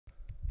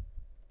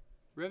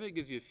Revit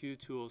gives you a few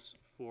tools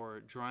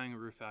for drawing a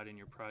roof out in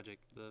your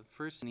project. The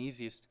first and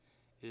easiest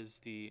is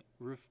the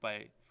roof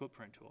by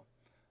footprint tool,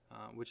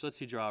 which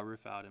lets you draw a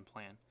roof out in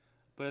plan.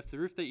 But if the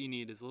roof that you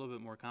need is a little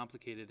bit more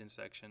complicated in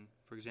section,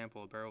 for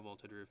example a barrel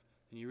vaulted roof,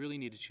 then you really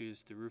need to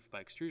choose the roof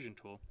by extrusion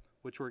tool,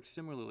 which works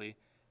similarly,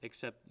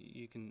 except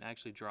you can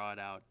actually draw it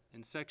out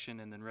in section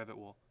and then Revit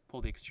will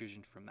pull the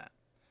extrusion from that.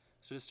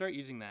 So to start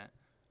using that,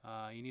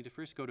 you need to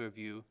first go to a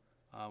view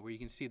where you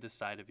can see the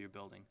side of your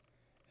building.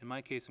 In my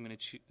case, I'm going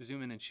to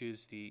zoom in and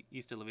choose the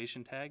east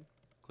elevation tag,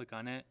 click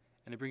on it,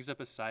 and it brings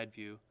up a side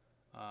view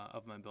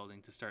of my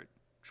building to start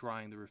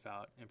drawing the roof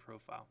out in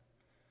profile.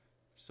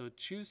 So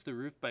choose the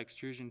roof by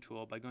extrusion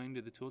tool by going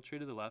to the tool tray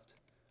to the left,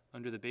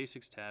 under the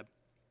basics tab,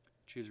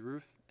 choose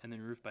roof and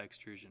then roof by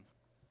extrusion.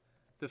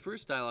 The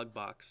first dialog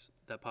box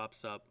that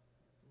pops up,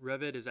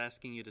 Revit is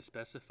asking you to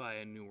specify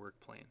a new work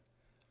plane.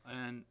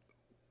 And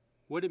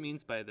what it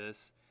means by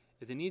this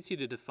is it needs you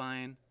to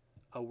define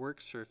a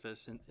work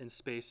surface in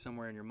space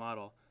somewhere in your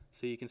model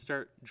so you can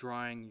start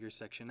drawing your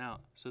section out.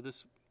 So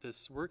this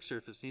work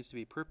surface needs to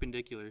be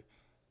perpendicular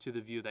to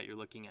the view that you're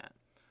looking at.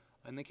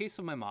 In the case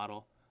of my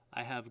model,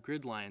 I have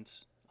grid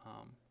lines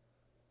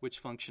which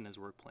function as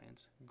work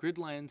planes. Grid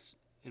lines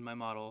in my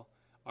model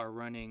are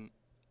running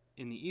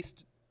in the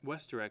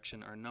east-west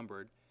direction are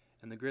numbered,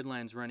 and the grid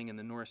lines running in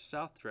the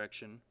north-south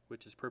direction,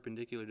 which is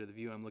perpendicular to the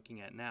view I'm looking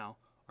at now,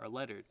 are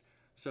lettered.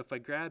 So if I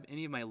grab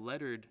any of my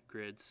lettered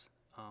grids,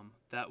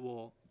 that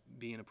will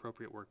be an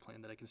appropriate work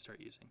plane that I can start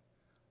using.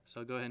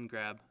 So I'll go ahead and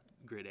grab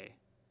grid A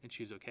and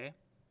choose OK.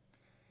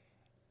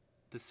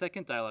 The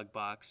second dialog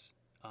box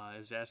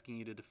is asking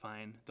you to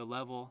define the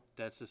level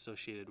that's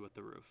associated with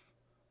the roof.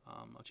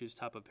 I'll choose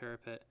top of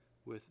parapet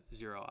with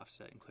 0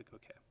 offset and click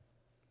OK.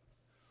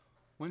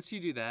 Once you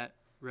do that,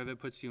 Revit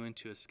puts you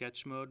into a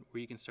sketch mode where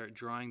you can start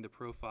drawing the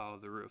profile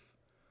of the roof,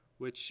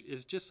 which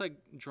is just like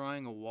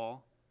drawing a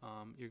wall.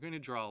 You're going to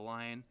draw a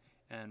line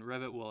and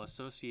Revit will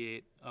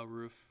associate a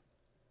roof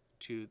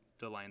to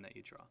the line that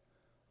you draw.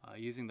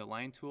 Using the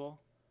line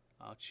tool,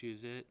 I'll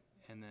choose it,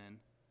 and then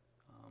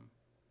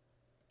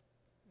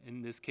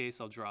in this case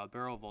I'll draw a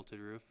barrel vaulted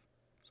roof,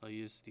 so I'll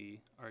use the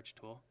arch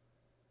tool,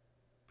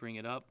 bring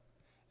it up,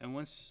 and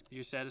once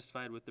you're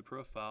satisfied with the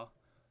profile,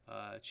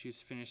 choose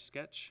finish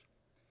sketch,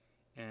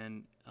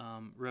 and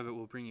Revit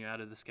will bring you out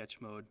of the sketch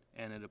mode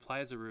and it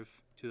applies a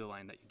roof to the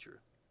line that you drew.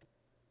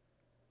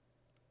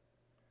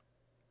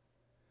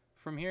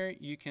 From here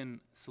you can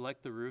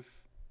select the roof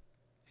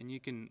and you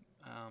can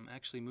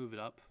actually move it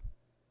up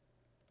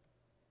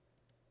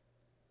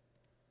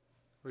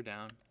or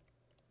down.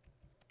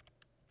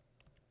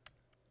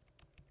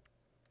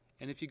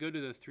 And if you go to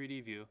the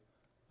 3D view,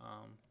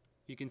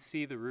 you can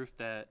see the roof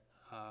that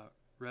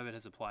Revit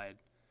has applied.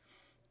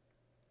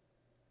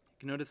 You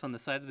can notice on the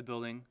side of the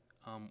building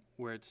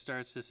where it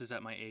starts, this is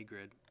at my A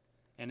grid,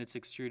 and it's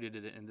extruded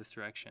it in this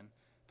direction.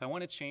 If I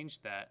want to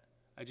change that,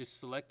 I just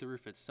select the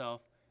roof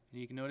itself, and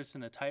you can notice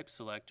in the type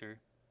selector,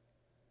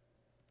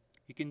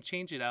 you can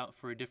change it out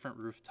for a different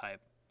roof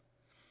type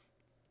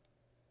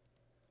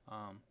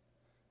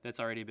that's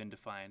already been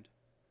defined.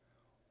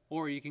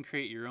 Or you can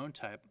create your own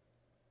type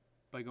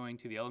by going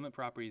to the Element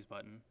Properties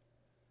button,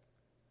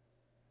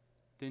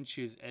 then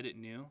choose Edit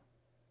New,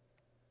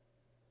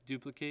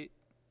 duplicate,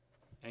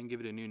 and give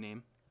it a new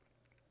name.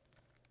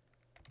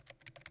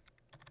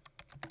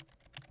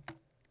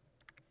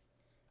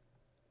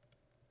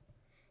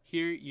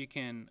 Here you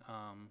can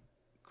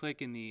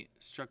click in the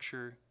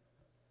structure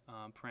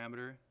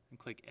parameter and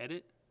click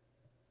Edit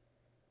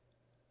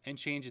and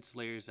change its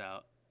layers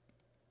out,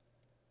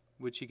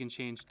 which you can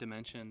change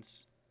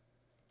dimensions,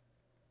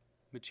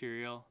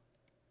 material,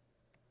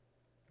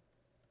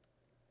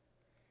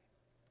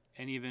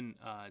 and even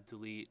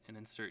delete and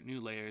insert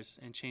new layers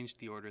and change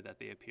the order that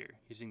they appear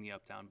using the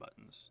up-down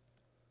buttons.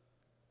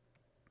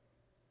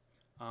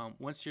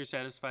 Once you're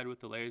satisfied with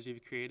the layers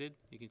you've created,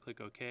 you can click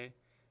OK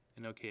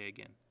and OK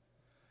again.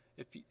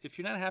 If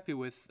you're not happy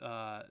with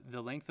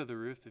the length of the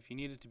roof, if you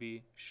need it to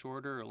be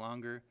shorter or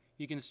longer,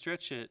 you can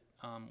stretch it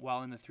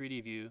while in the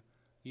 3D view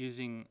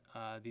using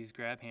these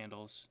grab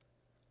handles,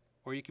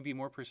 or you can be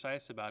more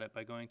precise about it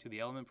by going to the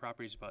Element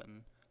Properties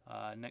button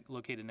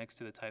located next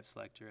to the type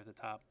selector at the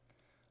top,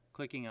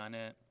 clicking on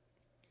it,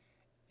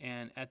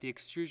 and at the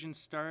extrusion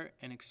start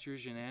and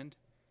extrusion end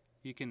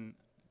you can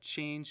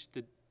change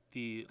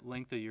the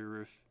length of your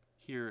roof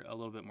here a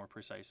little bit more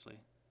precisely.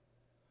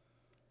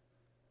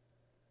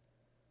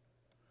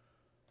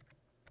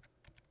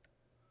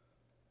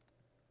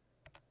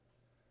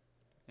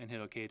 And hit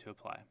OK to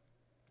apply.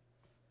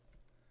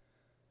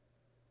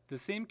 The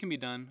same can be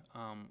done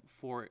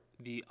for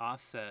the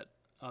offset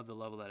of the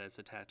level that it's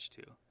attached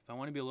to. If I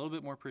want to be a little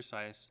bit more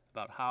precise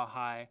about how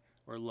high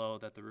or low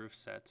that the roof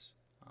sets,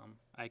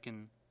 I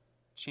can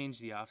change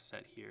the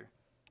offset here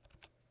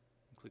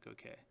and click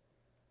OK.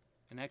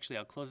 And actually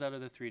I'll close out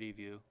of the 3D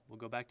view, we'll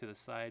go back to the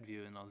side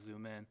view and I'll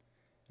zoom in,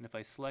 and if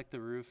I select the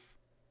roof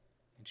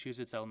and choose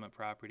its element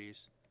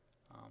properties,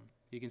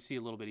 you can see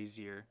a little bit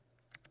easier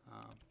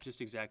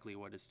just exactly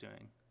what it's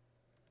doing.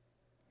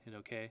 Hit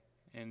OK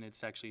and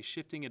it's actually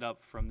shifting it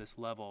up from this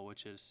level,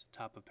 which is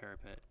top of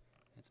parapet.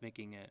 It's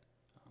making it,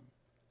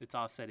 it's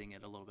offsetting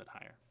it a little bit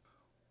higher.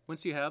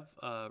 Once you have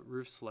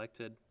roof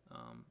selected,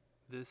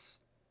 this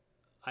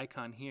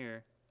icon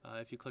here,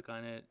 if you click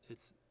on it,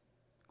 it's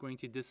going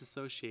to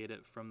disassociate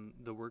it from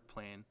the work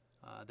plane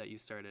that you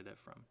started it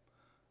from.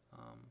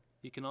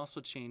 You can also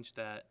change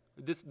that.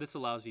 This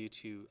allows you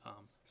to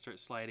start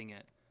sliding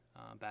it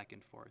back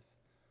and forth.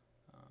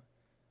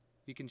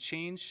 You can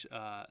change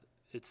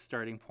its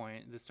starting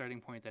point, the starting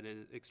point that it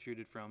is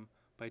extruded from,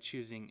 by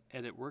choosing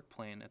Edit Work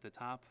Plane at the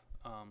top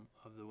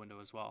of the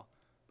window as well.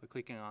 By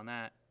clicking on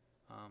that,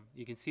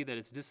 you can see that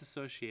it's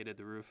disassociated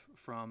the roof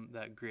from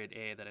that grid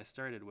A that I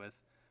started with.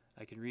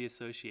 I can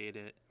reassociate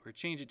it or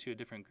change it to a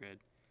different grid.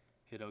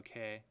 Hit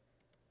OK.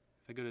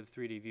 If I go to the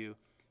 3D view,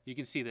 you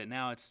can see that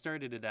now it's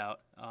started it out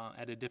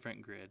at a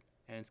different grid,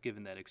 and it's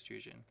given that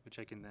extrusion, which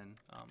I can then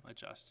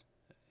adjust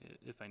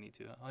if I need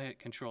to. I'll hit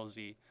Control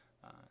Z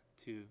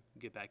to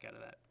get back out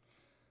of that.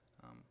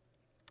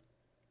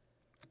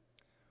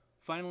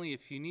 Finally,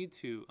 if you need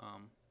to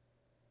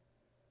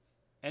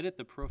edit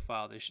the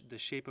profile, the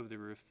shape of the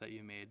roof that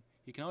you made,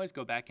 you can always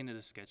go back into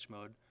the sketch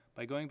mode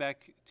by going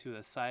back to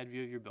the side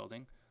view of your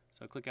building.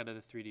 So click out of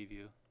the 3D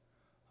view,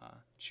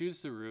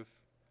 choose the roof,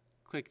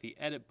 click the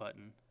Edit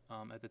button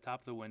at the top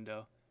of the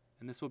window,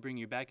 and this will bring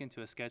you back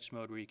into a sketch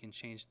mode where you can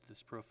change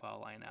this profile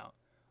line out.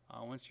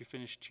 Once you're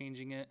finished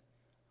changing it,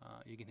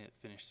 you can hit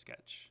Finish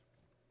Sketch.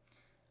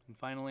 And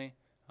finally,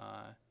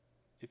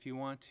 if you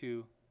want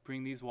to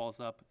bring these walls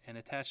up and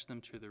attach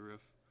them to the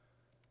roof,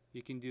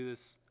 you can do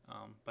this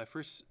by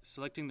first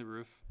selecting the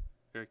roof,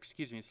 or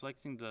excuse me,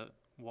 selecting the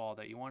wall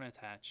that you want to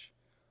attach.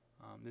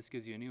 This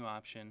gives you a new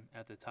option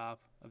at the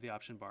top of the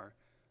option bar.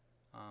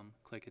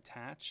 Click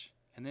Attach,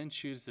 and then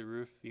choose the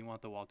roof you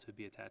want the wall to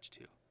be attached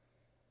to,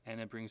 and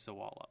it brings the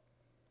wall up.